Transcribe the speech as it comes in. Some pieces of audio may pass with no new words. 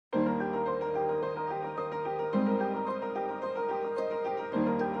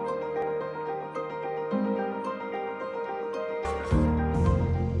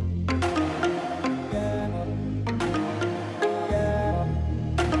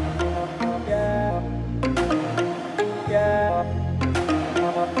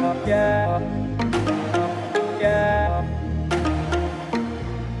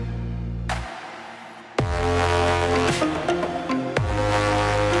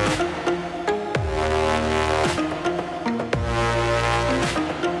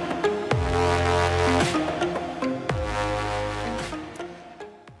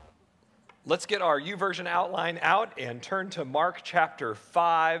get our YouVersion outline out and turn to Mark chapter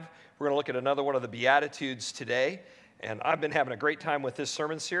 5. We're going to look at another one of the Beatitudes today. And I've been having a great time with this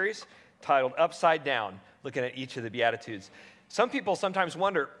sermon series titled Upside Down, looking at each of the Beatitudes. Some people sometimes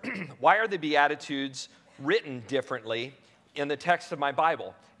wonder, why are the Beatitudes written differently in the text of my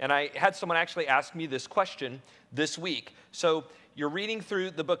Bible? And I had someone actually ask me this question this week. So you're reading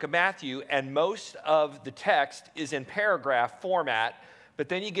through the book of Matthew, and most of the text is in paragraph format. But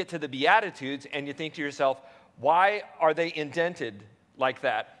then you get to the Beatitudes and you think to yourself, why are they indented like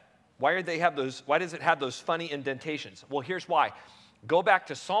that? Why does it have those funny indentations? Well, here's why. Go back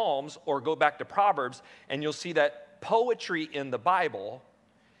to Psalms or go back to Proverbs and you'll see that poetry in the Bible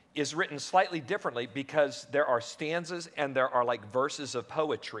is written slightly differently because there are stanzas and there are like verses of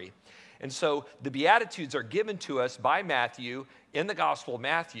poetry. And so the Beatitudes are given to us by Matthew in the Gospel of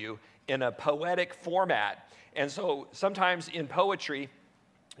Matthew in a poetic format. And so sometimes in poetry,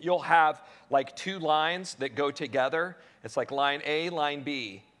 you'll have like two lines that go together. It's like line A, line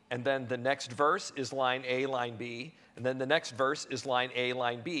B. And then the next verse is line A, line B. And then the next verse is line A,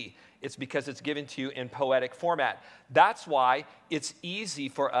 line B. It's because it's given to you in poetic format. That's why it's easy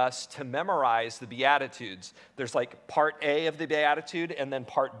for us to memorize the Beatitudes. There's like part A of the Beatitude and then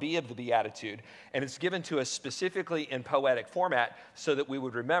part B of the Beatitude. And it's given to us specifically in poetic format so that we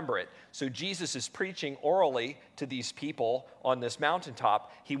would remember it. So Jesus is preaching orally to these people on this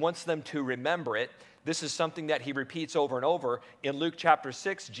mountaintop. He wants them to remember it. This is something that he repeats over and over. In Luke chapter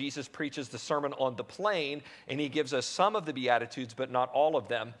 6, Jesus preaches the Sermon on the Plain, and he gives us some of the Beatitudes, but not all of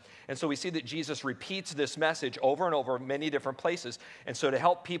them. And so we see that Jesus repeats this message over and over in many different places. And so to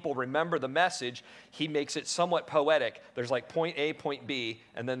help people remember the message, he makes it somewhat poetic. There's like point A, point B,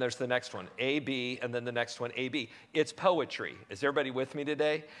 and then there's the next one, A, B, and then the next one, A, B. It's poetry. Is everybody with me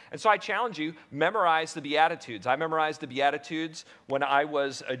today? And so I challenge you, memorize the Beatitudes. I memorized the Beatitudes when I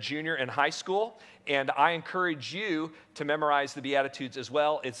was a junior in high school. And I encourage you to memorize the Beatitudes as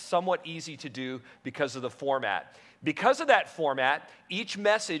well. It's somewhat easy to do because of the format. Because of that format, each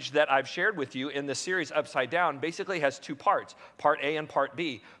message that I've shared with you in the series Upside Down basically has two parts, part A and part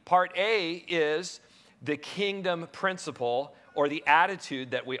B. Part A is the kingdom principle or the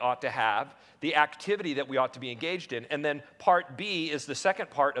attitude that we ought to have, the activity that we ought to be engaged in. And then part B is the second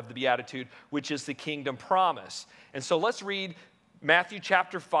part of the Beatitude, which is the kingdom promise. And so let's read Matthew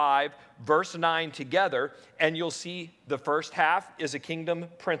chapter 5, verse 9 together, and you'll see the first half is a kingdom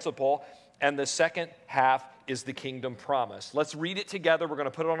principle, and the second half is the kingdom promise. Let's read it together. We're going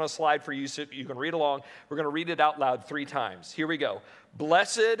to put it on a slide for you so you can read along. We're going to read it out loud 3 times. Here we go.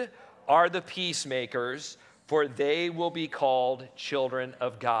 Blessed are the peacemakers, for they will be called children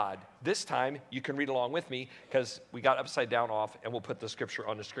of God. This time, you can read along with me because we got upside down off, and we'll put the scripture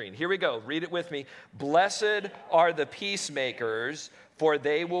on the screen. Here we go. Read it with me. Blessed are the peacemakers, for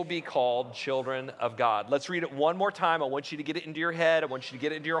they will be called children of God. Let's read it one more time. I want you to get it into your head. I want you to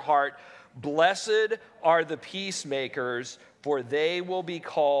get it into your heart. Blessed are the peacemakers, for they will be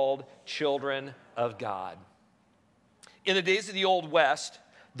called children of God. In the days of the Old West,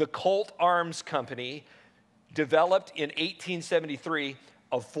 the Colt Arms Company developed in 1873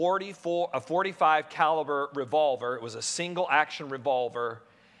 a 45 caliber revolver. It was a single action revolver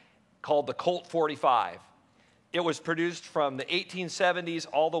called the Colt 45. It was produced from the 1870s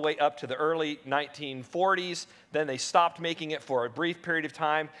all the way up to the early 1940s. Then they stopped making it for a brief period of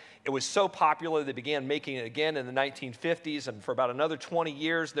time. It was so popular they began making it again in the 1950s, and for about another 20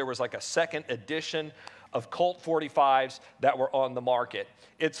 years there was like a second edition of Colt 45s that were on the market.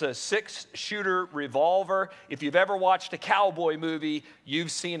 It's a 6-shooter revolver. If you've ever watched a cowboy movie,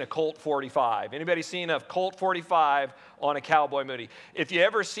 you've seen a Colt 45. Anybody seen a Colt 45 on a cowboy movie? If you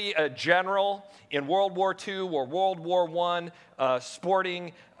ever see a general in World War II or World War I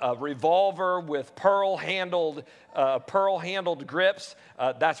sporting a revolver with pearl-handled grips,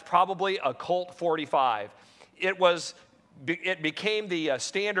 that's probably a Colt 45. It became the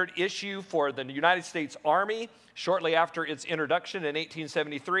standard issue for the United States Army shortly after its introduction in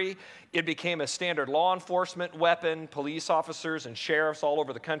 1873. It became a standard law enforcement weapon. Police officers and sheriffs all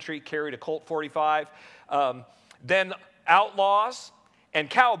over the country carried a Colt 45. Then outlaws and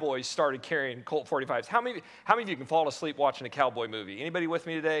cowboys started carrying Colt 45s. How many of you can fall asleep watching a cowboy movie? Anybody with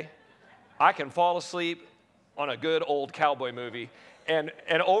me today? I can fall asleep on a good old cowboy movie. And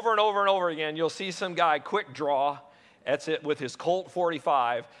over and over and over again, you'll see some guy quick draw. That's it, with his Colt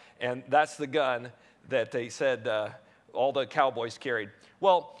 45, and that's the gun that they said all the cowboys carried.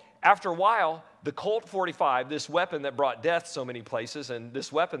 Well, after a while, the Colt 45, this weapon that brought death so many places, and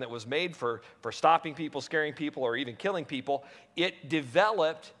this weapon that was made for stopping people, scaring people, or even killing people, it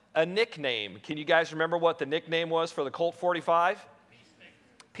developed a nickname. Can you guys remember what the nickname was for the Colt 45? Peacemaker.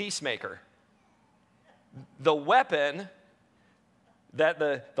 Peacemaker. the weapon that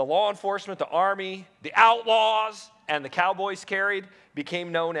the law enforcement, the army, the outlaws, and the cowboys carried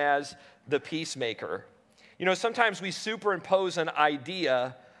became known as the peacemaker. You know, sometimes we superimpose an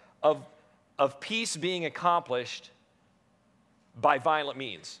idea of peace being accomplished by violent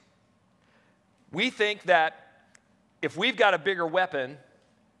means. We think that if we've got a bigger weapon,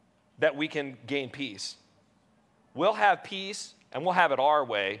 that we can gain peace. We'll have peace, and we'll have it our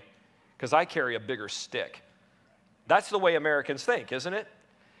way, because I carry a bigger stick. That's the way Americans think, isn't it?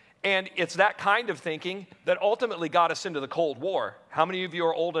 And it's that kind of thinking that ultimately got us into the Cold War. How many of you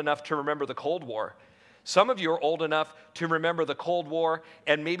are old enough to remember the Cold War? Some of you are old enough to remember the Cold War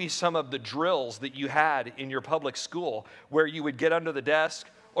and maybe some of the drills that you had in your public school where you would get under the desk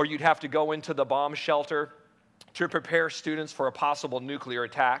or you'd have to go into the bomb shelter to prepare students for a possible nuclear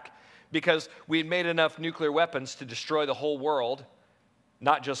attack because we'd made enough nuclear weapons to destroy the whole world,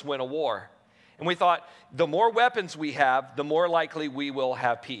 not just win a war. And we thought, the more weapons we have, the more likely we will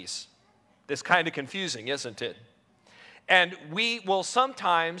have peace. That's kind of confusing, isn't it? And we will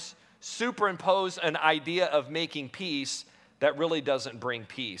sometimes superimpose an idea of making peace that really doesn't bring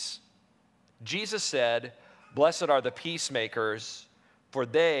peace. Jesus said, "Blessed are the peacemakers, for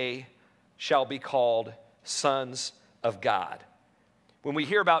they shall be called sons of God." When we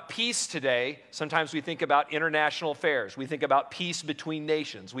hear about peace today, sometimes we think about international affairs. We think about peace between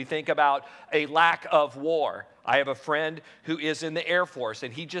nations. We think about a lack of war. I have a friend who is in the Air Force,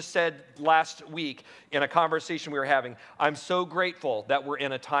 and he just said last week in a conversation we were having, "I'm so grateful that we're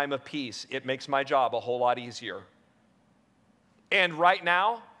in a time of peace. It makes my job a whole lot easier." And right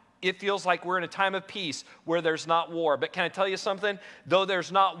now, it feels like we're in a time of peace where there's not war. But can I tell you something? Though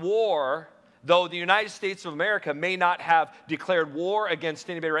there's not war, though the United States of America may not have declared war against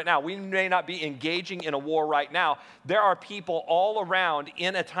anybody right now, we may not be engaging in a war right now, there are people all around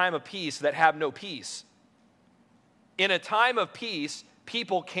in a time of peace that have no peace. In a time of peace,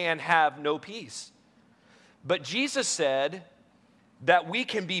 people can have no peace. But Jesus said that we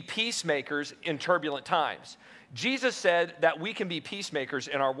can be peacemakers in turbulent times. Jesus said that we can be peacemakers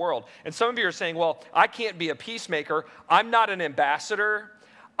in our world. And some of you are saying, well, I can't be a peacemaker. I'm not an ambassador.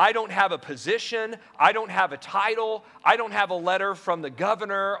 I don't have a position, I don't have a title, I don't have a letter from the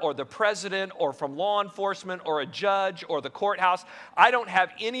governor or the president or from law enforcement or a judge or the courthouse. I don't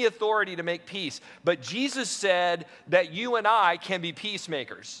have any authority to make peace. But Jesus said that you and I can be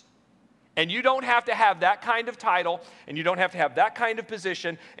peacemakers. And you don't have to have that kind of title, and you don't have to have that kind of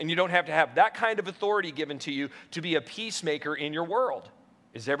position, and you don't have to have that kind of authority given to you to be a peacemaker in your world.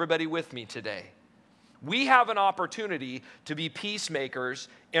 Is everybody with me today? We have an opportunity to be peacemakers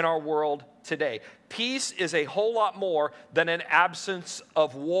in our world today. Peace is a whole lot more than an absence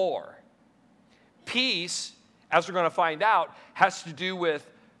of war. Peace, as we're going to find out, has to do with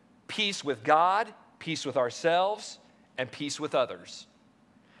peace with God, peace with ourselves, and peace with others.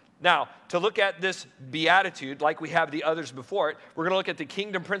 Now, to look at this beatitude, like we have the others before it, we're going to look at the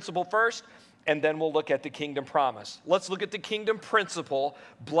kingdom principle first, and then we'll look at the kingdom promise. Let's look at the kingdom principle.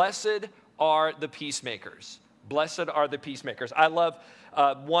 Blessed are the peacemakers. Blessed are the peacemakers. I love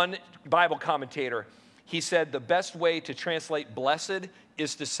one Bible commentator. He said the best way to translate blessed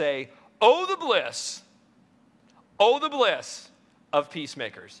is to say, oh, the bliss of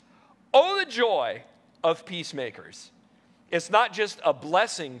peacemakers. Oh, the joy of peacemakers. It's not just a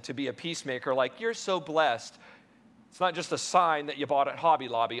blessing to be a peacemaker, like you're so blessed. It's not just a sign that you bought at Hobby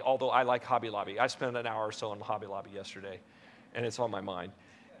Lobby, although I like Hobby Lobby. I spent an hour or so in Hobby Lobby yesterday, and it's on my mind.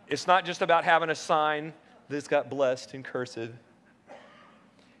 It's not just about having a sign that's got blessed in cursive.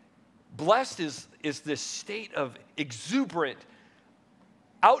 Blessed is this state of exuberant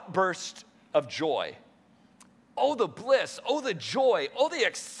outburst of joy. Oh, the bliss. Oh, the joy. Oh, the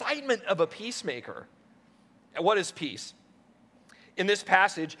excitement of a peacemaker. And what is peace? In this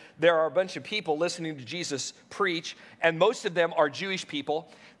passage, there are a bunch of people listening to Jesus preach, and most of them are Jewish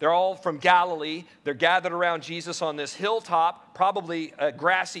people. They're all from Galilee. They're gathered around Jesus on this hilltop, probably a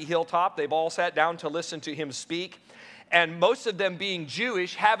grassy hilltop. They've all sat down to listen to him speak. And most of them, being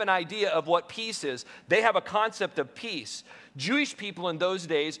Jewish, have an idea of what peace is. They have a concept of peace. Jewish people in those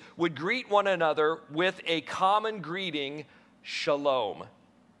days would greet one another with a common greeting, shalom,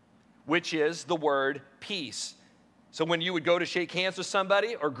 which is the word peace. So when you would go to shake hands with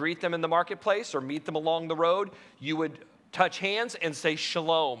somebody or greet them in the marketplace or meet them along the road, you would touch hands and say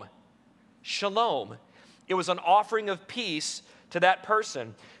shalom. Shalom. It was an offering of peace to that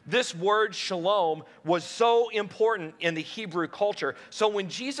person. This word shalom was so important in the Hebrew culture. So when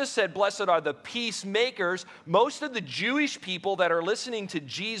Jesus said, blessed are the peacemakers, most of the Jewish people that are listening to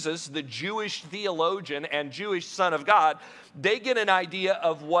Jesus, the Jewish theologian and Jewish Son of God, they get an idea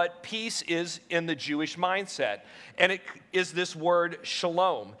of what peace is in the Jewish mindset. And it is this word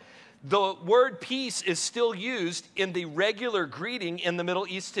shalom. The word peace is still used in the regular greeting in the Middle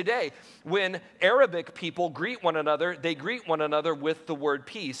East today. When Arabic people greet one another, they greet one another with the word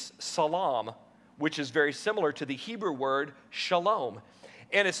peace, salam, which is very similar to the Hebrew word shalom.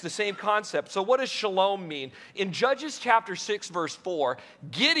 And it's the same concept. So what does shalom mean? In Judges chapter 6, verse 4,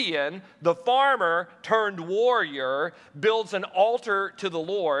 Gideon, the farmer turned warrior, builds an altar to the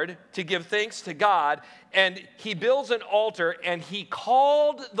Lord to give thanks to God. And he builds an altar, and he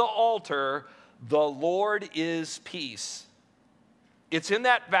called the altar, "The Lord is Peace." It's in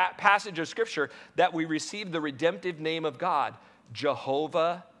that passage of Scripture that we receive the redemptive name of God,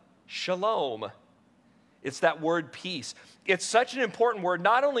 Jehovah Shalom. It's that word peace. It's such an important word.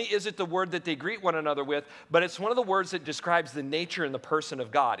 Not only is it the word that they greet one another with, but it's one of the words that describes the nature and the person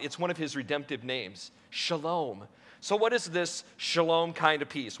of God. It's one of his redemptive names, Shalom. So what is this shalom kind of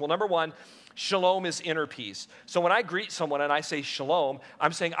peace? Well, number one, shalom is inner peace. So when I greet someone and I say shalom,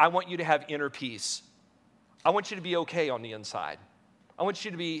 I'm saying I want you to have inner peace. I want you to be okay on the inside. I want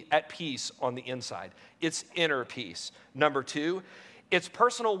you to be at peace on the inside. It's inner peace. Number two, it's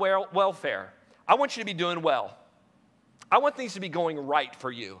personal welfare. I want you to be doing well. I want things to be going right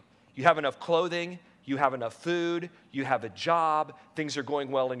for you. You have enough clothing, you have enough food, you have a job, things are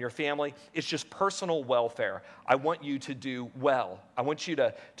going well in your family. It's just personal welfare. I want you to do well. I want you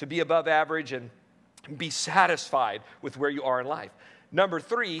to be above average and be satisfied with where you are in life. Number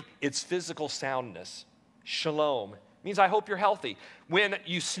three, it's physical soundness. Shalom means I hope you're healthy. When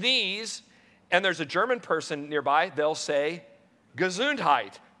you sneeze and there's a German person nearby, they'll say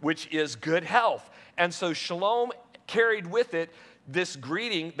Gesundheit, which is good health. And so shalom carried with it this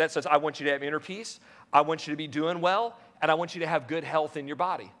greeting that says, I want you to have inner peace, I want you to be doing well, and I want you to have good health in your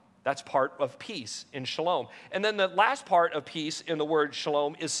body. That's part of peace in shalom. And then the last part of peace in the word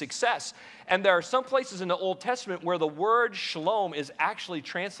shalom is success. And there are some places in the Old Testament where the word shalom is actually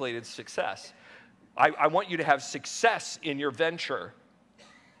translated success. I want you to have success in your venture.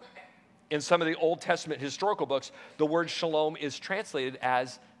 In some of the Old Testament historical books, the word shalom is translated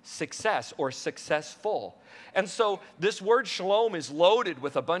as success or successful. And so this word shalom is loaded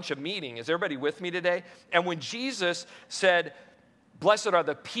with a bunch of meaning. Is everybody with me today? And when Jesus said, blessed are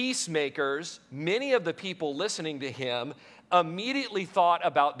the peacemakers, many of the people listening to him immediately thought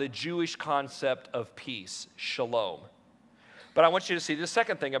about the Jewish concept of peace, shalom. But I want you to see the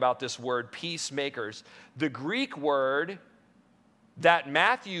second thing about this word, peacemakers. The Greek word that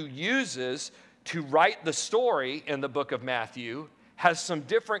Matthew uses to write the story in the book of Matthew has some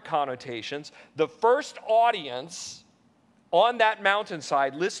different connotations. The first audience on that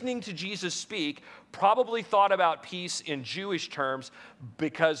mountainside listening to Jesus speak probably thought about peace in Jewish terms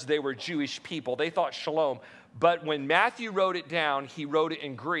because they were Jewish people. They thought shalom. But when Matthew wrote it down, he wrote it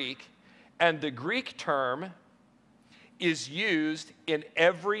in Greek, and the Greek term is used in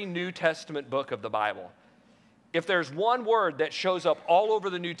every New Testament book of the Bible. If there's one word that shows up all over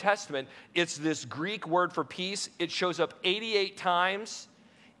the New Testament, it's this Greek word for peace. It shows up 88 times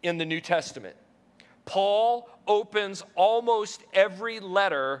in the New Testament. Paul opens almost every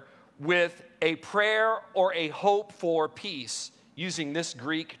letter with a prayer or a hope for peace using this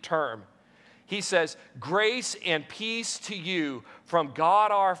Greek term. He says, grace and peace to you from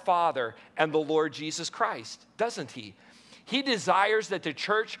God our Father and the Lord Jesus Christ, doesn't he? He desires that the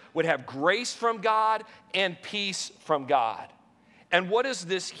church would have grace from God and peace from God. And what does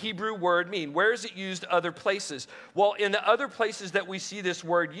this Hebrew word mean? Where is it used other places? Well, in the other places that we see this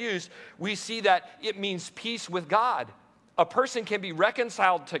word used, we see that it means peace with God. A person can be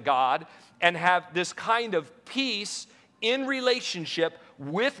reconciled to God and have this kind of peace in relationship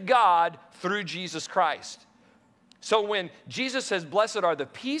with God through Jesus Christ. So when Jesus says, blessed are the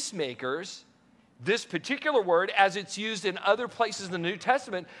peacemakers, this particular word, as it's used in other places in the New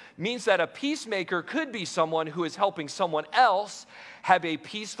Testament, means that a peacemaker could be someone who is helping someone else have a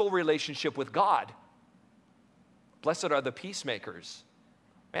peaceful relationship with God. Blessed are the peacemakers.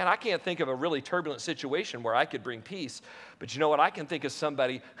 Man, I can't think of a really turbulent situation where I could bring peace. But you know what? I can think of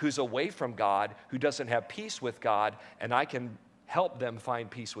somebody who's away from God, who doesn't have peace with God, and I can help them find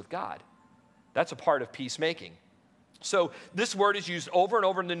peace with God. That's a part of peacemaking. So this word is used over and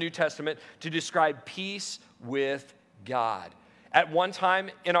over in the New Testament to describe peace with God. At one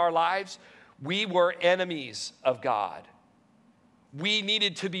time in our lives, we were enemies of God. We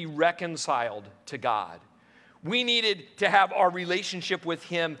needed to be reconciled to God. We needed to have our relationship with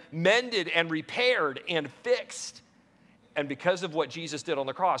him mended and repaired and fixed. And because of what Jesus did on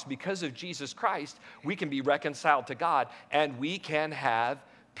the cross, because of Jesus Christ, we can be reconciled to God and we can have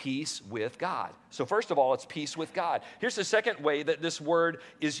peace with God. So first of all, it's peace with God. Here's the second way that this word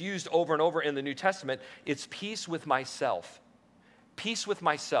is used over and over in the New Testament. It's peace with myself. Peace with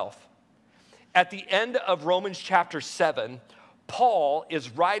myself. At the end of Romans chapter 7, Paul is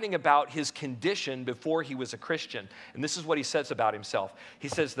writing about his condition before he was a Christian. And this is what he says about himself. He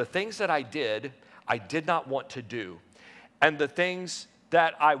says, the things that I did not want to do. And the things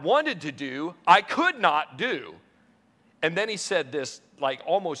that I wanted to do, I could not do. And then he said this like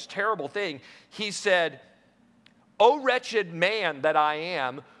almost terrible thing. He said, "O wretched man that I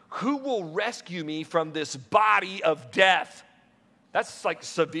am, who will rescue me from this body of death?" That's like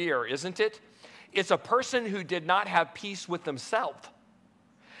severe, isn't it? It's a person who did not have peace with themselves.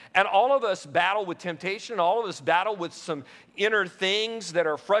 And all of us battle with temptation. All of us battle with some inner things that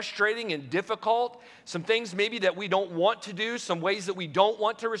are frustrating and difficult. Some things maybe that we don't want to do. Some ways that we don't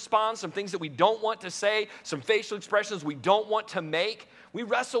want to respond. Some things that we don't want to say. Some facial expressions we don't want to make. We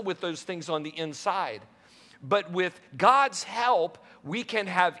wrestle with those things on the inside. But with God's help, we can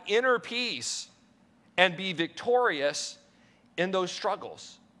have inner peace and be victorious in those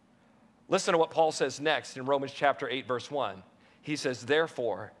struggles. Listen to what Paul says next in Romans chapter 8, verse 1. He says,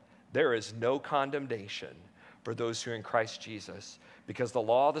 "Therefore, there is no condemnation for those who are in Christ Jesus, because the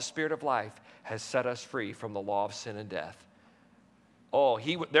law of the Spirit of life has set us free from the law of sin and death." Oh,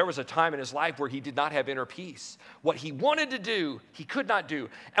 there was a time in his life where he did not have inner peace. What he wanted to do, he could not do.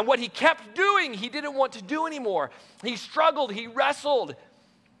 And what he kept doing, he didn't want to do anymore. He struggled, he wrestled.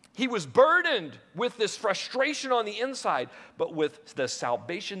 He was burdened with this frustration on the inside, but with the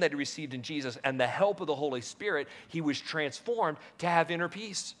salvation that he received in Jesus and the help of the Holy Spirit, he was transformed to have inner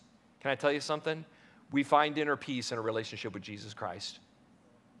peace. Can I tell you something? We find inner peace in a relationship with Jesus Christ.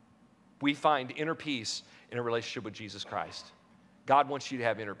 We find inner peace in a relationship with Jesus Christ. God wants you to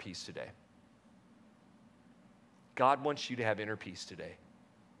have inner peace today. God wants you to have inner peace today.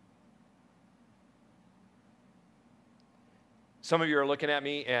 Some of you are looking at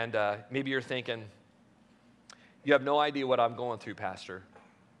me and maybe you're thinking, you have no idea what I'm going through, Pastor.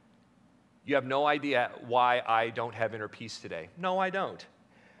 You have no idea why I don't have inner peace today. No, I don't.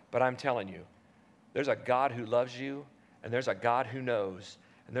 But I'm telling you, there's a God who loves you, and there's a God who knows,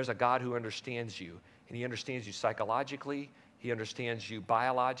 and there's a God who understands you. And he understands you psychologically, he understands you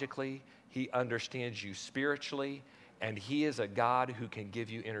biologically, he understands you spiritually, and he is a God who can give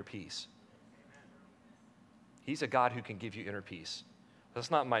you inner peace. He's a God who can give you inner peace.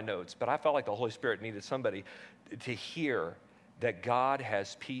 That's not in my notes, but I felt like the Holy Spirit needed somebody to hear that God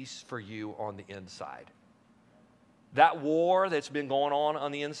has peace for you on the inside. That war that's been going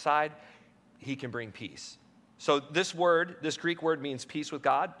on the inside, he can bring peace. So this word, this Greek word means peace with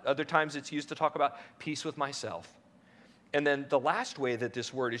God. Other times it's used to talk about peace with myself. And then the last way that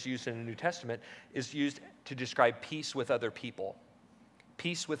this word is used in the New Testament is used to describe peace with other people.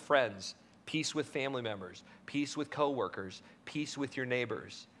 Peace with friends. Peace with family members, peace with coworkers, peace with your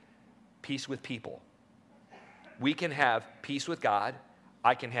neighbors, peace with people. We can have peace with God,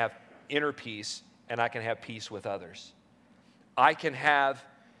 I can have inner peace, and I can have peace with others. I can have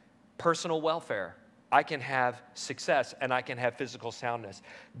personal welfare, I can have success, and I can have physical soundness.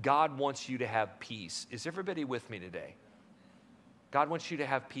 God wants you to have peace. Is everybody with me today? God wants you to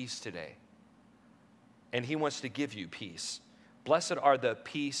have peace today, and he wants to give you peace. Blessed are the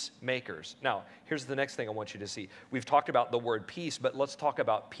peacemakers. Now, here's the next thing I want you to see. We've talked about the word peace, but let's talk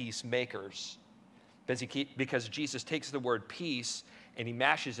about peacemakers. Because Jesus takes the word peace and he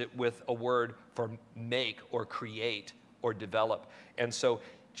mashes it with a word for make or create or develop. And so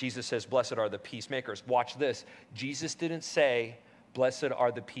Jesus says, blessed are the peacemakers. Watch this. Jesus didn't say, blessed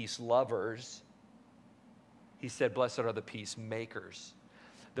are the peace lovers. He said, blessed are the peacemakers.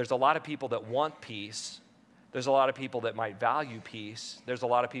 There's a lot of people that want peace. There's a lot of people that might value peace. There's a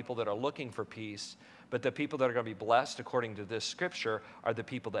lot of people that are looking for peace. But the people that are going to be blessed, according to this scripture, are the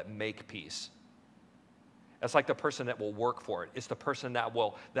people that make peace. It's like the person that will work for it. It's the person that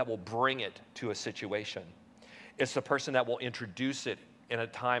will bring it to a situation. It's the person that will introduce it in a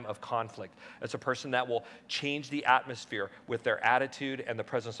time of conflict. It's a person that will change the atmosphere with their attitude and the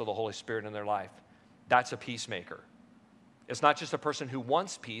presence of the Holy Spirit in their life. That's a peacemaker. It's not just a person who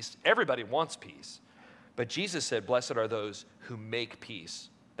wants peace. Everybody wants peace. But Jesus said, blessed are those who make peace.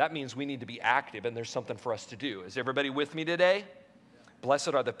 That means we need to be active and there's something for us to do. Is everybody with me today? Yeah.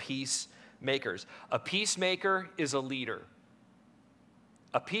 Blessed are the peacemakers. A peacemaker is a leader.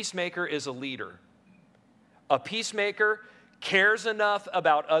 A peacemaker is a leader. A peacemaker cares enough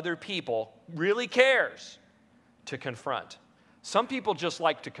about other people, really cares, to confront. Some people just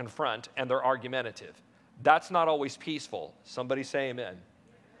like to confront, and they're argumentative. That's not always peaceful. Somebody say amen.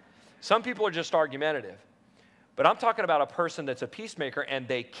 Some people are just argumentative. But I'm talking about a person that's a peacemaker, and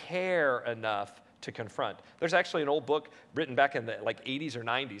they care enough to confront. There's actually an old book written back in the 80s or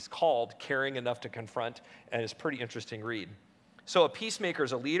 90s called Caring Enough to Confront, and it's a pretty interesting read. So a peacemaker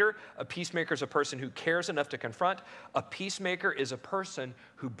is a leader. A peacemaker is a person who cares enough to confront. A peacemaker is a person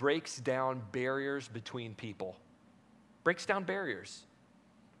who breaks down barriers between people. Breaks down barriers.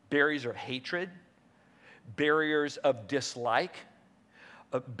 Barriers of hatred, barriers of dislike,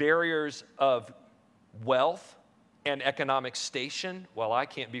 barriers of wealth and economic station. Well, I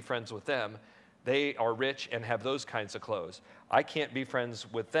can't be friends with them. They are rich and have those kinds of clothes. I can't be friends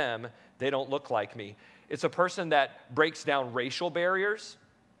with them. They don't look like me. It's a person that breaks down racial barriers.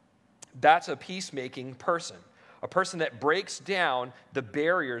 That's a peacemaking person. A person that breaks down the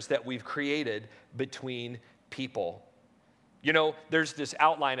barriers that we've created between people. You know, there's this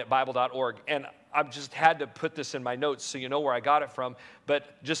outline at Bible.org, and I've just had to put this in my notes so you know where I got it from.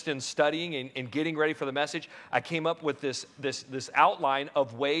 But just in studying and getting ready for the message, I came up with this outline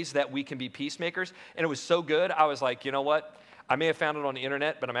of ways that we can be peacemakers. And it was so good, I was like, you know what? I may have found it on the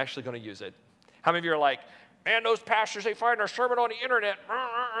internet, but I'm actually going to use it. How many of you are like, man, those pastors, they find their sermon on the internet.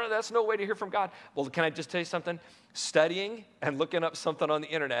 That's no way to hear from God. Well, can I just tell you something? Studying and looking up something on the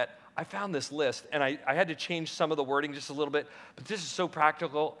internet, I found this list, and I had to change some of the wording just a little bit, but this is so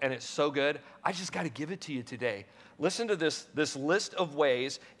practical, and it's so good. I just got to give it to you today. Listen to this list of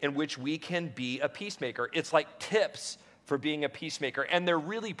ways in which we can be a peacemaker. It's like tips for being a peacemaker, and they're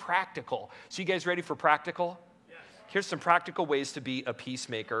really practical. So you guys ready for practical? Yes. Here's some practical ways to be a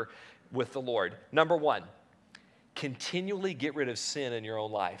peacemaker with the Lord. Number one, continually get rid of sin in your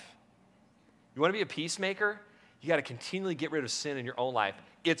own life. You want to be a peacemaker? You got to continually get rid of sin in your own life.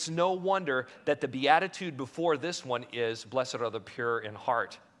 It's no wonder that the beatitude before this one is, blessed are the pure in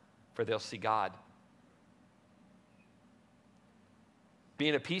heart, for they'll see God.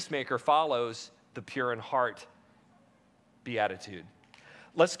 Being a peacemaker follows the pure in heart beatitude.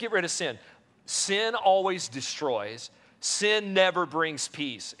 Let's get rid of sin. Sin always destroys. Sin never brings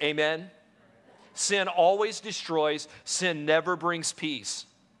peace. Amen? Sin always destroys. Sin never brings peace.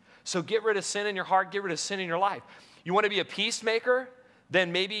 So get rid of sin in your heart. Get rid of sin in your life. You want to be a peacemaker?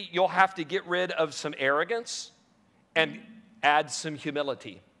 Then maybe you'll have to get rid of some arrogance and add some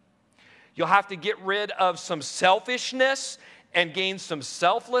humility. You'll have to get rid of some selfishness and gain some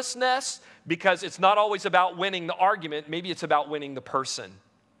selflessness, because it's not always about winning the argument. Maybe it's about winning the person.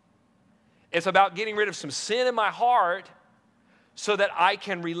 It's about getting rid of some sin in my heart so that I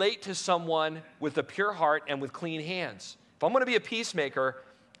can relate to someone with a pure heart and with clean hands. If I'm going to be a peacemaker,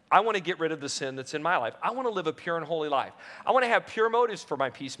 I want to get rid of the sin that's in my life. I want to live a pure and holy life. I want to have pure motives for my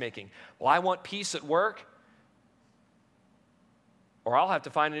peacemaking. Well, I want peace at work, or I'll have to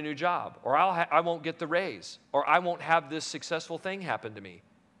find a new job, or I won't get the raise, or I won't have this successful thing happen to me.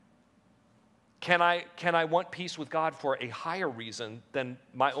 Can I want peace with God for a higher reason than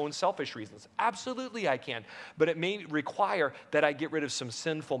my own selfish reasons? Absolutely I can, but it may require that I get rid of some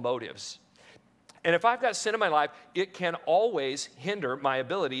sinful motives. And if I've got sin in my life, it can always hinder my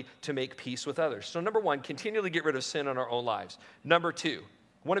ability to make peace with others. So number one, continually get rid of sin in our own lives. Number two,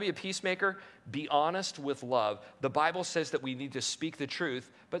 want to be a peacemaker? Be honest with love. The Bible says that we need to speak the truth,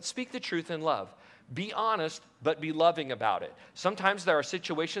 but speak the truth in love. Be honest, but be loving about it. Sometimes there are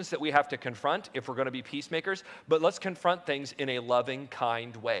situations that we have to confront if we're going to be peacemakers, but let's confront things in a loving,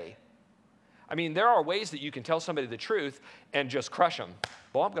 kind way. I mean, there are ways that you can tell somebody the truth and just crush them.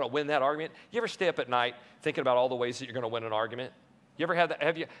 Well, I'm going to win that argument. You ever stay up at night thinking about all the ways that you're going to win an argument? You ever had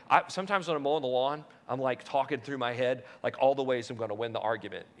that? Sometimes when I'm mowing the lawn, I'm like talking through my head, like all the ways I'm going to win the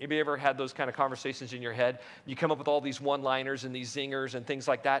argument. Have you ever had those kind of conversations in your head? You come up with all these one-liners and these zingers and things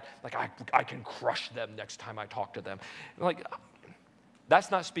like that. Like, I can crush them next time I talk to them. Like,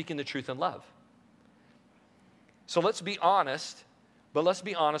 that's not speaking the truth in love. So let's be honest, but let's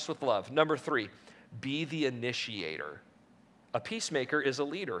be honest with love. Number three, be the initiator. A peacemaker is a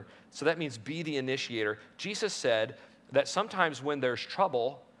leader, so that means be the initiator. Jesus said that sometimes when there's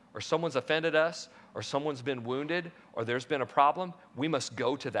trouble, or someone's offended us, or someone's been wounded, or there's been a problem, we must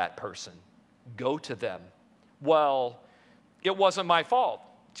go to that person. Go to them. Well, it wasn't my fault.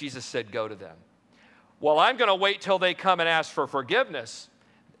 Jesus said, go to them. Well, I'm going to wait till they come and ask for forgiveness.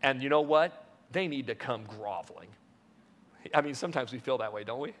 And you know what? They need to come groveling. I mean, sometimes we feel that way,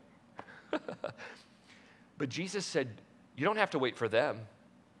 don't we? But Jesus said, you don't have to wait for them.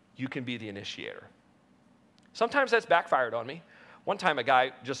 You can be the initiator. Sometimes that's backfired on me. One time a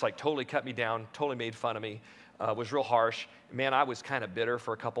guy just like totally cut me down, totally made fun of me. was real harsh. Man, I was kind of bitter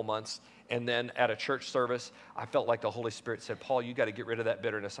for a couple months. And then at a church service, I felt like the Holy Spirit said, Paul, you got to get rid of that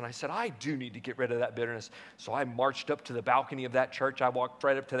bitterness. And I said, I do need to get rid of that bitterness. So I marched up to the balcony of that church. I walked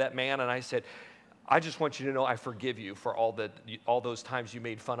right up to that man and I said, I just want you to know I forgive you for all those times you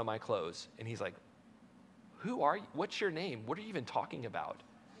made fun of my clothes. And he's like, who are you? What's your name? What are you even talking about?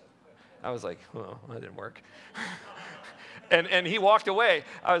 I was like, oh, that didn't work. and he walked away.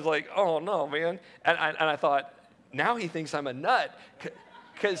 I was like, oh, no, man. And I thought, now he thinks I'm a nut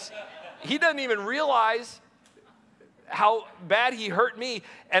because he doesn't even realize how bad he hurt me.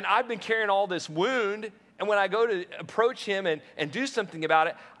 And I've been carrying all this wound. And when I go to approach him and do something about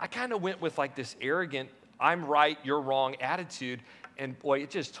it, I kind of went with like this arrogant, I'm right, you're wrong attitude. And boy, it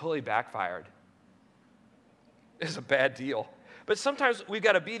just totally backfired. It's a bad deal. But sometimes we've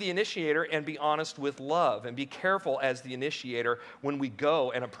got to be the initiator and be honest with love and be careful as the initiator when we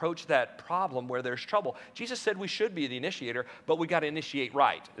go and approach that problem where there's trouble. Jesus said we should be the initiator, but we got to initiate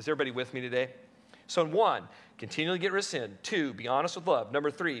right. Is everybody with me today? So 1, continually get rid of sin. 2, be honest with love.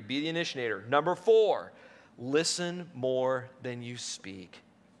 Number 3, be the initiator. Number 4, listen more than you speak.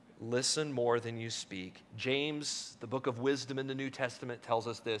 Listen more than you speak. James, the book of wisdom in the New Testament, tells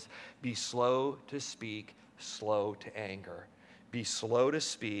us this. Be slow to speak, slow to anger. Be slow to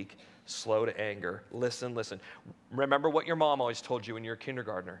speak, slow to anger. Listen, listen. Remember what your mom always told you when you were a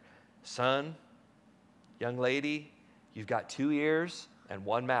kindergartner. Son, young lady, you've got 2 ears and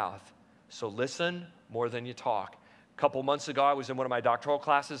 1 mouth. So listen more than you talk. A couple months ago, I was in one of my doctoral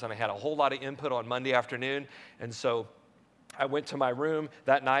classes, and I had a whole lot of input on Monday afternoon. And so I went to my room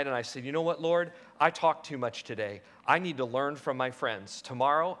that night, and I said, you know what, Lord? I talked too much today. I need to learn from my friends.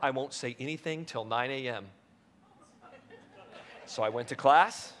 Tomorrow, I won't say anything till 9 a.m. So I went to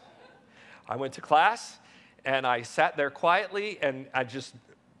class, and I sat there quietly, and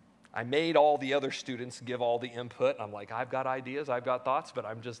I made all the other students give all the input. I'm like, I've got ideas, I've got thoughts, but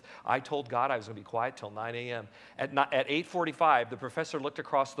I told God I was going to be quiet till 9 a.m. At 8:45, the professor looked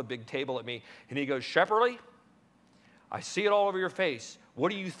across the big table at me, and he goes, Scheperle, I see it all over your face.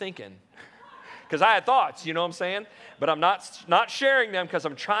 What are you thinking? Because I had thoughts, you know what I'm saying? But I'm not sharing them because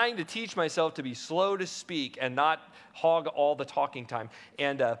I'm trying to teach myself to be slow to speak and not hog all the talking time.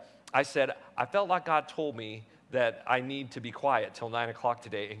 And I said, I felt like God told me that I need to be quiet till 9 o'clock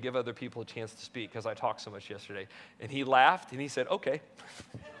today and give other people a chance to speak because I talked so much yesterday. And he laughed and he said, okay.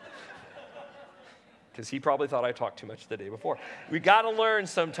 Because he probably thought I talked too much the day before. We got to learn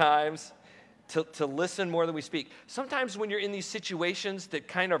sometimes to listen more than we speak. Sometimes when you're in these situations that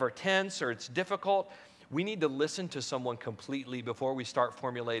kind of are tense or it's difficult, we need to listen to someone completely before we start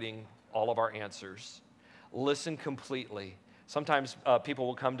formulating all of our answers. Listen completely. Sometimes people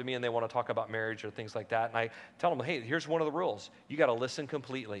will come to me and they want to talk about marriage or things like that, and I tell them, hey, here's one of the rules. You got to listen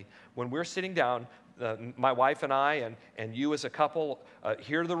completely. When we're sitting down, my wife and I and you as a couple,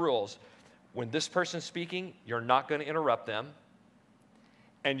 here are the rules. When this person's speaking, you're not going to interrupt them,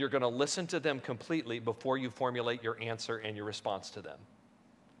 and you're going to listen to them completely before you formulate your answer and your response to them.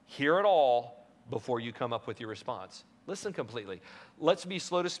 Hear it all before you come up with your response. Listen completely. Let's be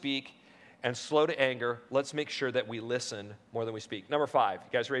slow to speak and slow to anger. Let's make sure that we listen more than we speak. Number 5. You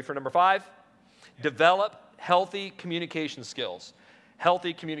guys ready for number 5? Develop healthy communication skills.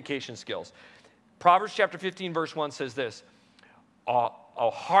 Healthy communication skills. Proverbs chapter 15, verse 1 says this, a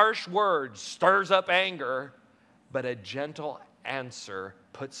harsh word stirs up anger, but a gentle answer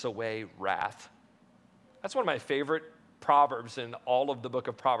puts away wrath. That's one of my favorite proverbs in all of the book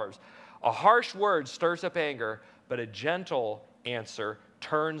of Proverbs. A harsh word stirs up anger, but a gentle answer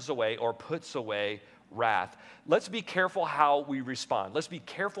turns away or puts away wrath. Let's be careful how we respond. Let's be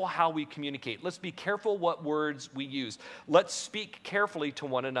careful how we communicate. Let's be careful what words we use. Let's speak carefully to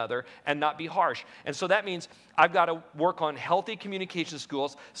one another and not be harsh. And so that means I've got to work on healthy communication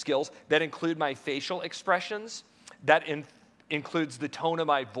skills that include my facial expressions, that includes the tone of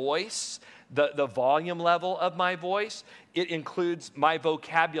my voice, the volume level of my voice. It includes my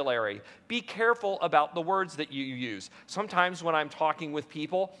vocabulary. Be careful about the words that you use. Sometimes when I'm talking with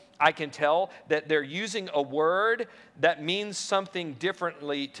people, I can tell that they're using a word that means something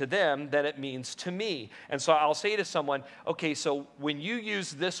differently to them than it means to me. And so I'll say to someone, okay, so when you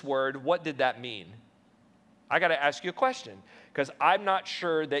use this word, what did that mean? I got to ask you a question because I'm not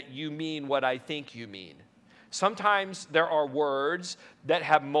sure that you mean what I think you mean. Sometimes there are words that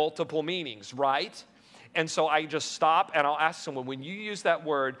have multiple meanings, right? And so I just stop and I'll ask someone, when you use that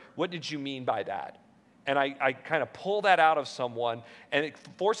word, what did you mean by that? And I kind of pull that out of someone, and it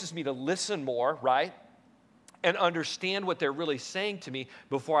forces me to listen more, right? And understand what they're really saying to me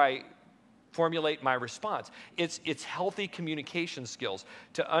before I formulate my response. It's healthy communication skills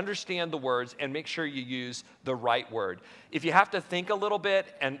to understand the words and make sure you use the right word. If you have to think a little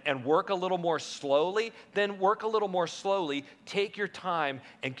bit and work a little more slowly, then work a little more slowly. Take your time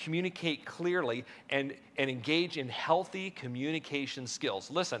and communicate clearly and engage in healthy communication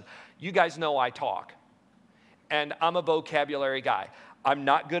skills. Listen, you guys know I talk, and I'm a vocabulary guy. I'm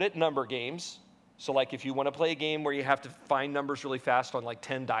not good at number games. So like if you want to play a game where you have to find numbers really fast on like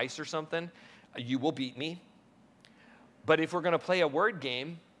 10 dice or something, you will beat me. But if we're going to play a word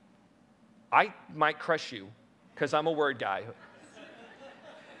game, I might crush you because I'm a word guy.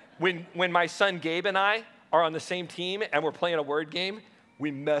 When my son Gabe and I are on the same team and we're playing a word game, we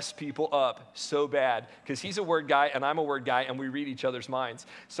mess people up so bad because he's a word guy and I'm a word guy and we read each other's minds.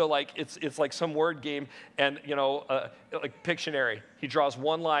 So like it's like some word game and like Pictionary. He draws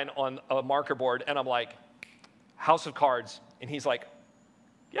one line on a marker board and I'm like, House of Cards. And he's like,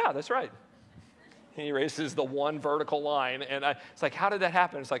 yeah, that's right. And he erases the one vertical line. And it's like, how did that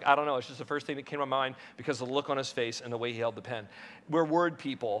happen? It's like, I don't know. It's just the first thing that came to my mind because of the look on his face and the way he held the pen. We're word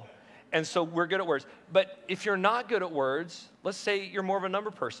people. And so we're good at words. But if you're not good at words, let's say you're more of a number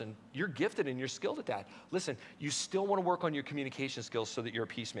person, you're gifted and you're skilled at that. Listen, you still want to work on your communication skills so that you're a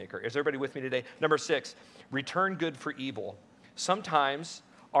peacemaker. Is everybody with me today? Number 6, return good for evil. Sometimes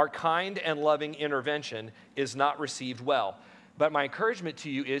our kind and loving intervention is not received well. But my encouragement to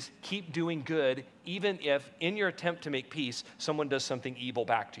you is keep doing good, even if in your attempt to make peace, someone does something evil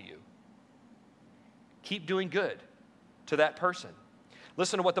back to you. Keep doing good to that person.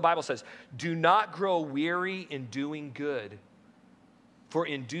 Listen to what the Bible says. Do not grow weary in doing good, for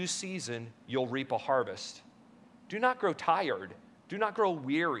in due season you'll reap a harvest. Do not grow tired. Do not grow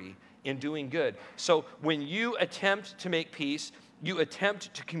weary in doing good. So when you attempt to make peace, you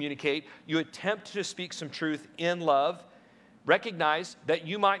attempt to communicate, you attempt to speak some truth in love, recognize that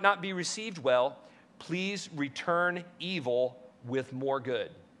you might not be received well. Please return evil with more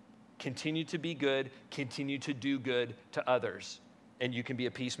good. Continue to be good. Continue to do good to others. And you can be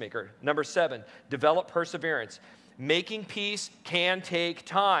a peacemaker. Number 7, develop perseverance. Making peace can take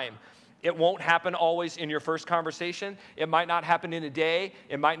time. It won't happen always in your first conversation. It might not happen in a day.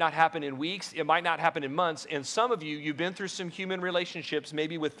 It might not happen in weeks. It might not happen in months. And some of you, you've been through some human relationships,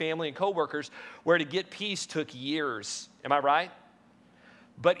 maybe with family and coworkers, where to get peace took years. Am I right?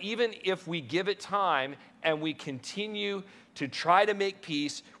 But even if we give it time and we continue to try to make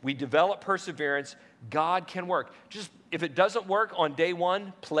peace, we develop perseverance, God can work. Just if it doesn't work on day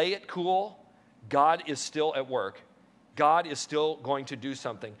 1, play it cool. God is still at work. God is still going to do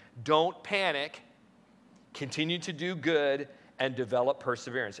something. Don't panic. Continue to do good and develop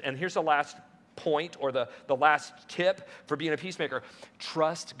perseverance. And here's the last point or the last tip for being a peacemaker.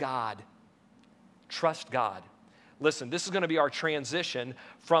 Trust God. Trust God. Listen, this is going to be our transition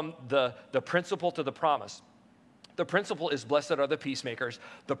from the principle to the promise. The principle is blessed are the peacemakers.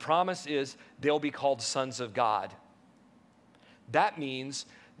 The promise is they'll be called sons of God. That means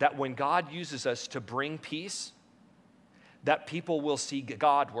that when God uses us to bring peace, that people will see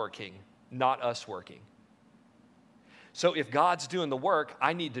God working, not us working. So if God's doing the work,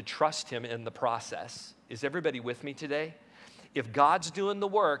 I need to trust him in the process. Is everybody with me today? If God's doing the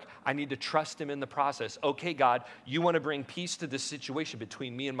work, I need to trust him in the process. Okay, God, you want to bring peace to this situation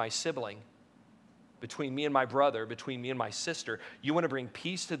between me and my sibling, between me and my brother, between me and my sister. You want to bring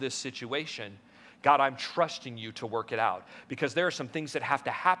peace to this situation. God, I'm trusting you to work it out because there are some things that have to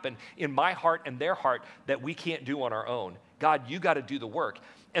happen in my heart and their heart that we can't do on our own. God, you got to do the work.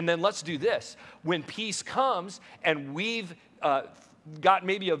 And then let's do this. When peace comes and we've got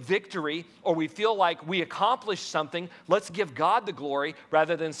maybe a victory or we feel like we accomplished something, let's give God the glory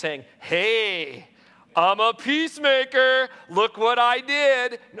rather than saying, hey, I'm a peacemaker. Look what I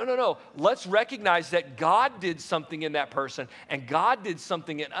did. No. Let's recognize that God did something in that person and God did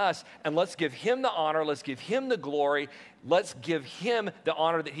something in us, and let's give him the honor. Let's give him the glory. Let's give him the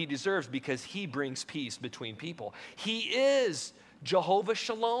honor that he deserves because he brings peace between people. He is Jehovah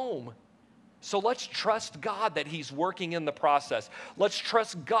Shalom. So let's trust God that he's working in the process. Let's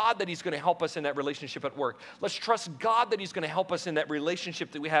trust God that he's going to help us in that relationship at work. Let's trust God that he's going to help us in that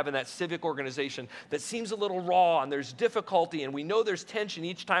relationship that we have in that civic organization that seems a little raw and there's difficulty and we know there's tension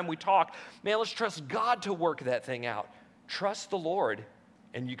each time we talk. Man, let's trust God to work that thing out. Trust the Lord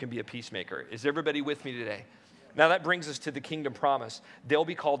and you can be a peacemaker. Is everybody with me today? Now that brings us to the kingdom promise. They'll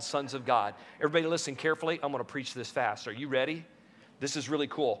be called sons of God. Everybody listen carefully. I'm going to preach this fast. Are you ready? This is really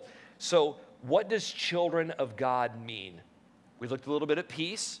cool. So what does children of God mean? We looked a little bit at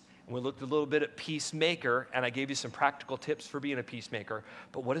peace, and we looked a little bit at peacemaker, and I gave you some practical tips for being a peacemaker.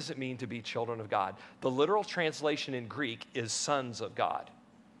 But what does it mean to be children of God? The literal translation in Greek is sons of God.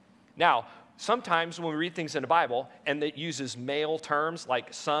 Now, sometimes when we read things in the Bible and it uses male terms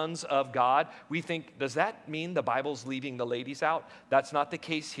like sons of God, we think, does that mean the Bible's leaving the ladies out? That's not the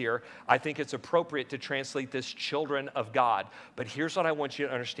case here. I think it's appropriate to translate this children of God. But here's what I want you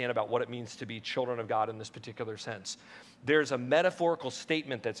to understand about what it means to be children of God in this particular sense. There's a metaphorical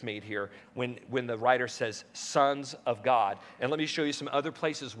statement that's made here when the writer says sons of God. And let me show you some other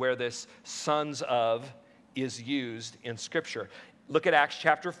places where this sons of is used in Scripture. Look at Acts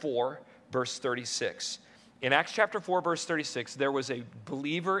chapter 4, verse 36. In Acts chapter 4, verse 36, there was a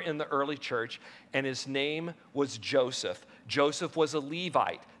believer in the early church, and his name was Joseph. Joseph was a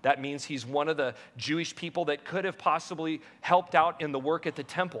Levite. That means he's one of the Jewish people that could have possibly helped out in the work at the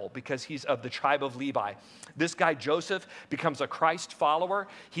temple because he's of the tribe of Levi. This guy, Joseph, becomes a Christ follower.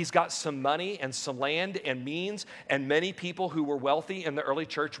 He's got some money and some land and means, and many people who were wealthy in the early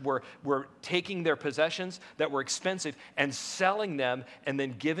church were taking their possessions that were expensive and selling them and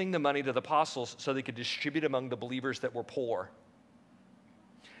then giving the money to the apostles so they could distribute among the believers that were poor.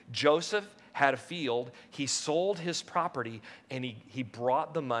 Joseph had a field. He sold his property, and he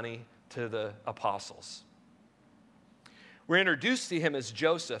brought the money to the apostles. We're introduced to him as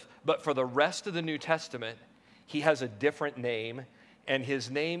Joseph, but for the rest of the New Testament, he has a different name, and his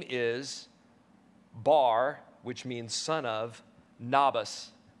name is Bar, which means son of, Nabas,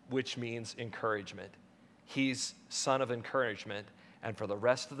 which means encouragement. He's son of encouragement, and for the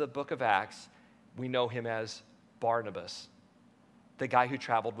rest of the book of Acts, we know him as Barnabas, the guy who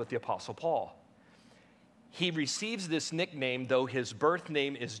traveled with the Apostle Paul. He receives this nickname, though his birth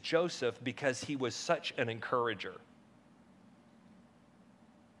name is Joseph, because he was such an encourager.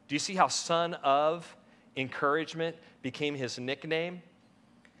 Do you see how son of encouragement became his nickname?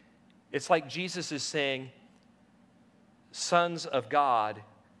 It's like Jesus is saying, sons of God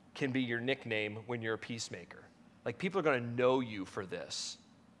can be your nickname when you're a peacemaker. Like, people are going to know you for this.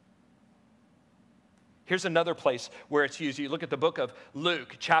 Here's another place where it's used. You look at the book of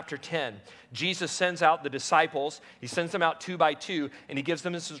Luke, chapter 10. Jesus sends out the disciples. He sends them out 2 by 2, and he gives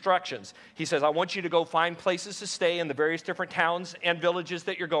them his instructions. He says, I want you to go find places to stay in the various different towns and villages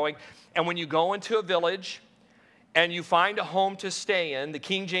that you're going. And when you go into a village and you find a home to stay in, the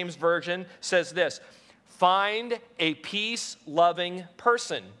King James Version says this, find a peace-loving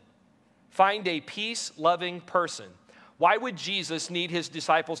person. Find a peace-loving person. Why would Jesus need his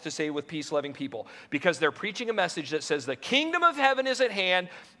disciples to stay with peace-loving people? Because they're preaching a message that says the kingdom of heaven is at hand,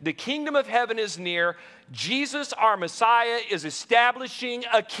 the kingdom of heaven is near. Jesus, our Messiah, is establishing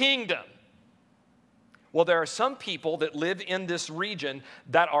a kingdom. Well, there are some people that live in this region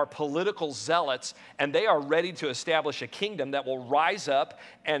that are political zealots, and they are ready to establish a kingdom that will rise up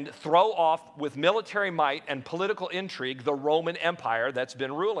and throw off with military might and political intrigue the Roman Empire that's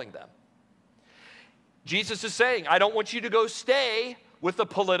been ruling them. Jesus is saying, I don't want you to go stay with the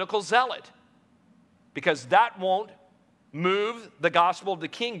political zealot because that won't move the gospel of the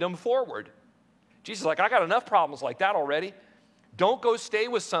kingdom forward. Jesus is like, I got enough problems like that already. Don't go stay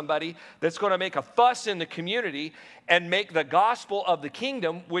with somebody that's going to make a fuss in the community and make the gospel of the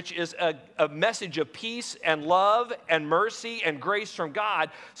kingdom, which is a message of peace and love and mercy and grace from God,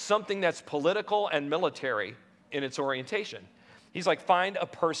 something that's political and military in its orientation. He's like, find a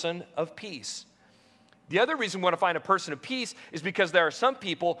person of peace. The other reason we want to find a person of peace is because there are some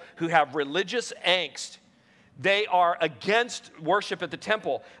people who have religious angst. They are against worship at the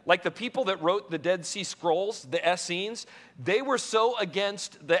temple. Like the people that wrote the Dead Sea Scrolls, the Essenes, they were so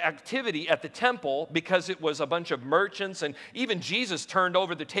against the activity at the temple because it was a bunch of merchants, and even Jesus turned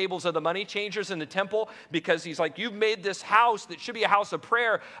over the tables of the money changers in the temple because he's like, you've made this house that should be a house of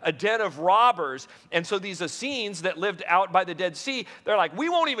prayer, a den of robbers. And so these Essenes that lived out by the Dead Sea, they're like, we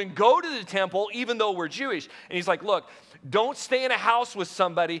won't even go to the temple even though we're Jewish. And he's like, look, don't stay in a house with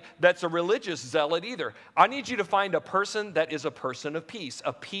somebody that's a religious zealot either. I need you to find a person that is a person of peace,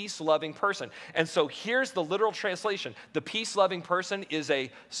 a peace-loving person. And so here's the literal translation. The peace-loving person is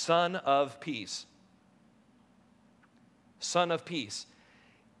a son of peace. Son of peace.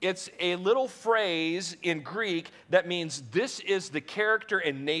 It's a little phrase in Greek that means this is the character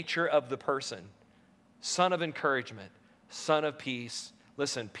and nature of the person. Son of encouragement, son of peace.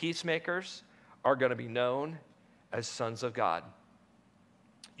 Listen, peacemakers are going to be known as sons of God,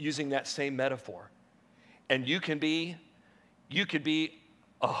 using that same metaphor. And you could be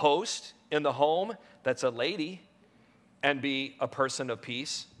a host in the home that's a lady and be a person of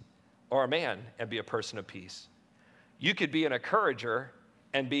peace, or a man and be a person of peace. You could be an encourager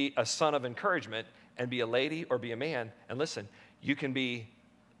and be a son of encouragement and be a lady or be a man. And listen, you can be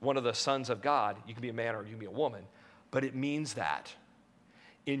one of the sons of God. You can be a man or you can be a woman. But it means that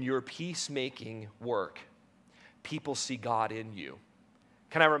in your peacemaking work, people see God in you.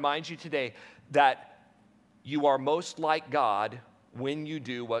 Can I remind you today that you are most like God when you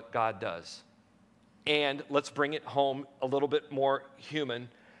do what God does? And let's bring it home a little bit more human.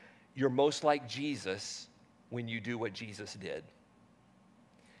 You're most like Jesus when you do what Jesus did.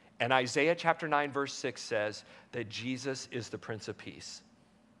 And Isaiah chapter 9, verse 6 says that Jesus is the Prince of Peace.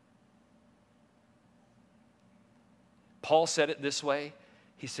 Paul said it this way.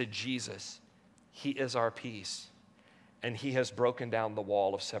 He said, Jesus, he is our peace, and he has broken down the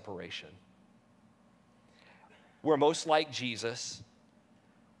wall of separation. We're most like Jesus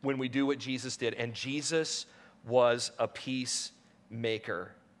when we do what Jesus did, and Jesus was a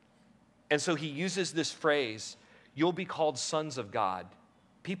peacemaker. And so he uses this phrase, you'll be called sons of God.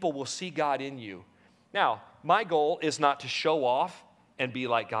 People will see God in you. Now, my goal is not to show off and be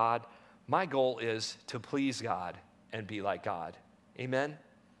like God. My goal is to please God and be like God. Amen?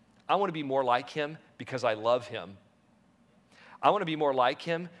 I want to be more like him because I love him. I want to be more like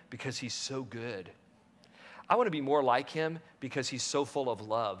him because he's so good. I want to be more like him because he's so full of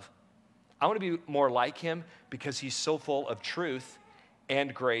love. I want to be more like him because he's so full of truth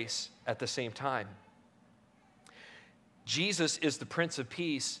and grace at the same time. Jesus is the Prince of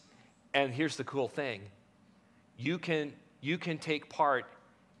Peace, and here's the cool thing. You can take part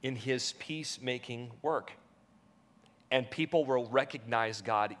in his peacemaking work, and people will recognize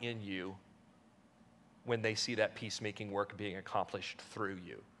God in you when they see that peacemaking work being accomplished through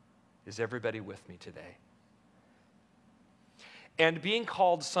you. Is everybody with me today? And being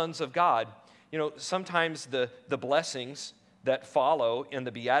called sons of God, sometimes the blessings that follow in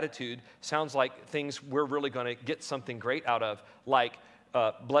the Beatitude sounds like things we're really going to get something great out of, like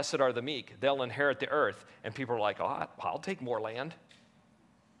blessed are the meek, they'll inherit the earth. And people are like, oh, I'll take more land.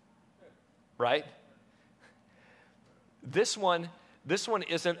 Right? This one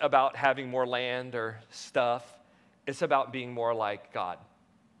isn't about having more land or stuff. It's about being more like God.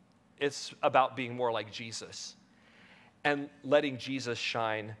 It's about being more like Jesus and letting Jesus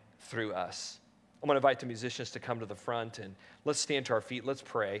shine through us. I'm going to invite the musicians to come to the front, and let's stand to our feet. Let's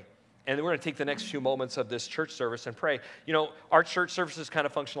pray. And then we're going to take the next few moments of this church service and pray. Our church services kind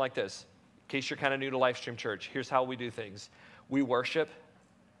of function like this. In case you're kind of new to Livestream Church, here's how we do things. We worship.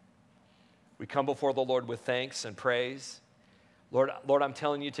 We come before the Lord with thanks and praise. Lord, I'm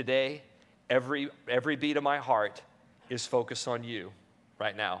telling you today, every beat of my heart is focused on you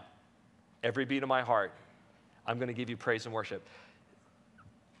right now. Every beat of my heart, I'm going to give you praise and worship.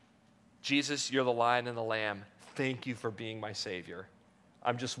 Jesus, you're the Lion and the Lamb. Thank you for being my Savior.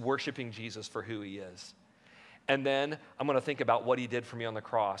 I'm just worshiping Jesus for who he is. And then I'm going to think about what he did for me on the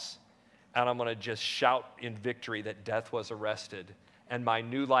cross. And I'm going to just shout in victory that death was arrested and my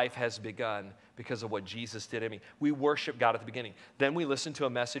new life has begun because of what Jesus did in me. We worship God at the beginning. Then we listen to a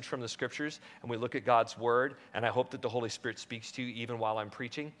message from the scriptures and we look at God's word. And I hope that the Holy Spirit speaks to you even while I'm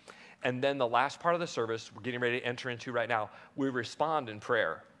preaching. And then the last part of the service we're getting ready to enter into right now, we respond in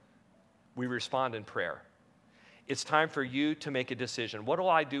prayer. We respond in prayer. It's time for you to make a decision. What will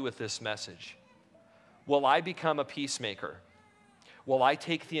I do with this message? Will I become a peacemaker? Will I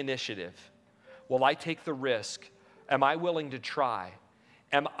take the initiative? Will I take the risk? Am I willing to try?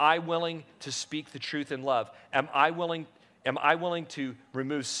 Am I willing to speak the truth in love? Am I willing to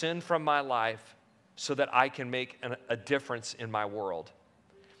remove sin from my life so that I can make a difference in my world?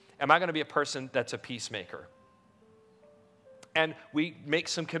 Am I going to be a person that's a peacemaker? And we make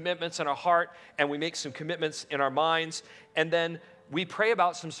some commitments in our heart, and we make some commitments in our minds, and then we pray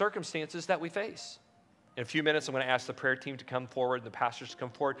about some circumstances that we face. In a few minutes, I'm going to ask the prayer team to come forward and the pastors to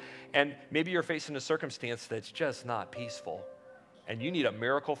come forward, and maybe you're facing a circumstance that's just not peaceful, and you need a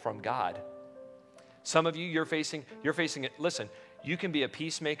miracle from God. Some of you, you're facing it. Listen, you can be a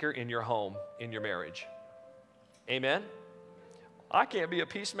peacemaker in your home, in your marriage. Amen? I can't be a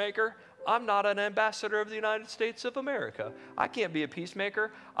peacemaker. I'm not an ambassador of the United States of America. I can't be a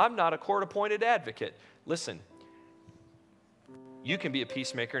peacemaker. I'm not a court-appointed advocate. Listen, you can be a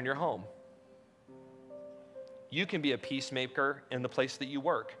peacemaker in your home. You can be a peacemaker in the place that you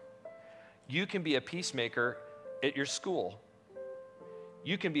work. You can be a peacemaker at your school.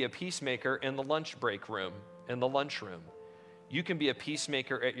 You can be a peacemaker in the lunch break room, in the lunchroom. You can be a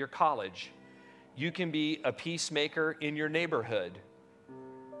peacemaker at your college. You can be a peacemaker in your neighborhood.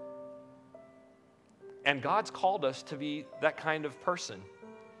 And God's called us to be that kind of person.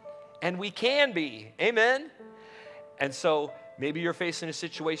 And we can be. Amen? And so maybe you're facing a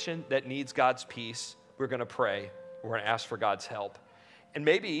situation that needs God's peace. We're going to pray. We're going to ask for God's help. And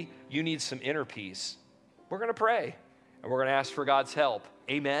maybe you need some inner peace. We're going to pray. And we're going to ask for God's help.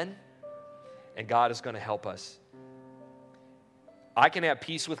 Amen? And God is going to help us. I can have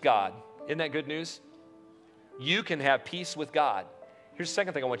peace with God. Isn't that good news? You can have peace with God. Here's the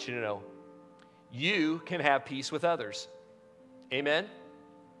second thing I want you to know. You can have peace with others. Amen?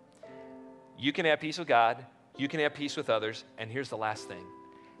 You can have peace with God. You can have peace with others. And here's the last thing.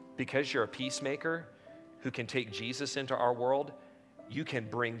 Because you're a peacemaker who can take Jesus into our world, you can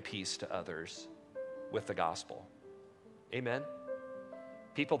bring peace to others with the gospel. Amen?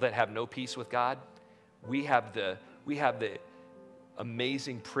 People that have no peace with God, we have the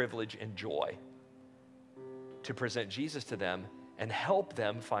amazing privilege and joy to present Jesus to them and help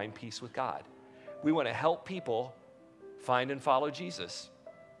them find peace with God. We want to help people find and follow Jesus.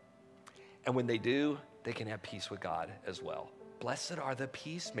 And when they do, they can have peace with God as well. Blessed are the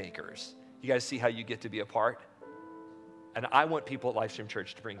peacemakers. You guys see how you get to be a part? And I want people at Lifestream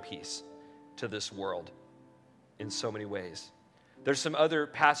Church to bring peace to this world in so many ways. There's some other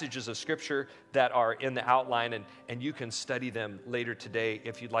passages of Scripture that are in the outline, and you can study them later today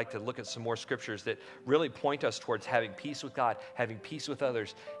if you'd like to look at some more Scriptures that really point us towards having peace with God, having peace with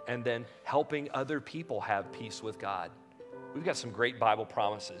others, and then helping other people have peace with God. We've got some great Bible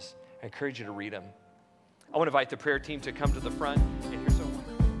promises. I encourage you to read them. I want to invite the prayer team to come to the front. And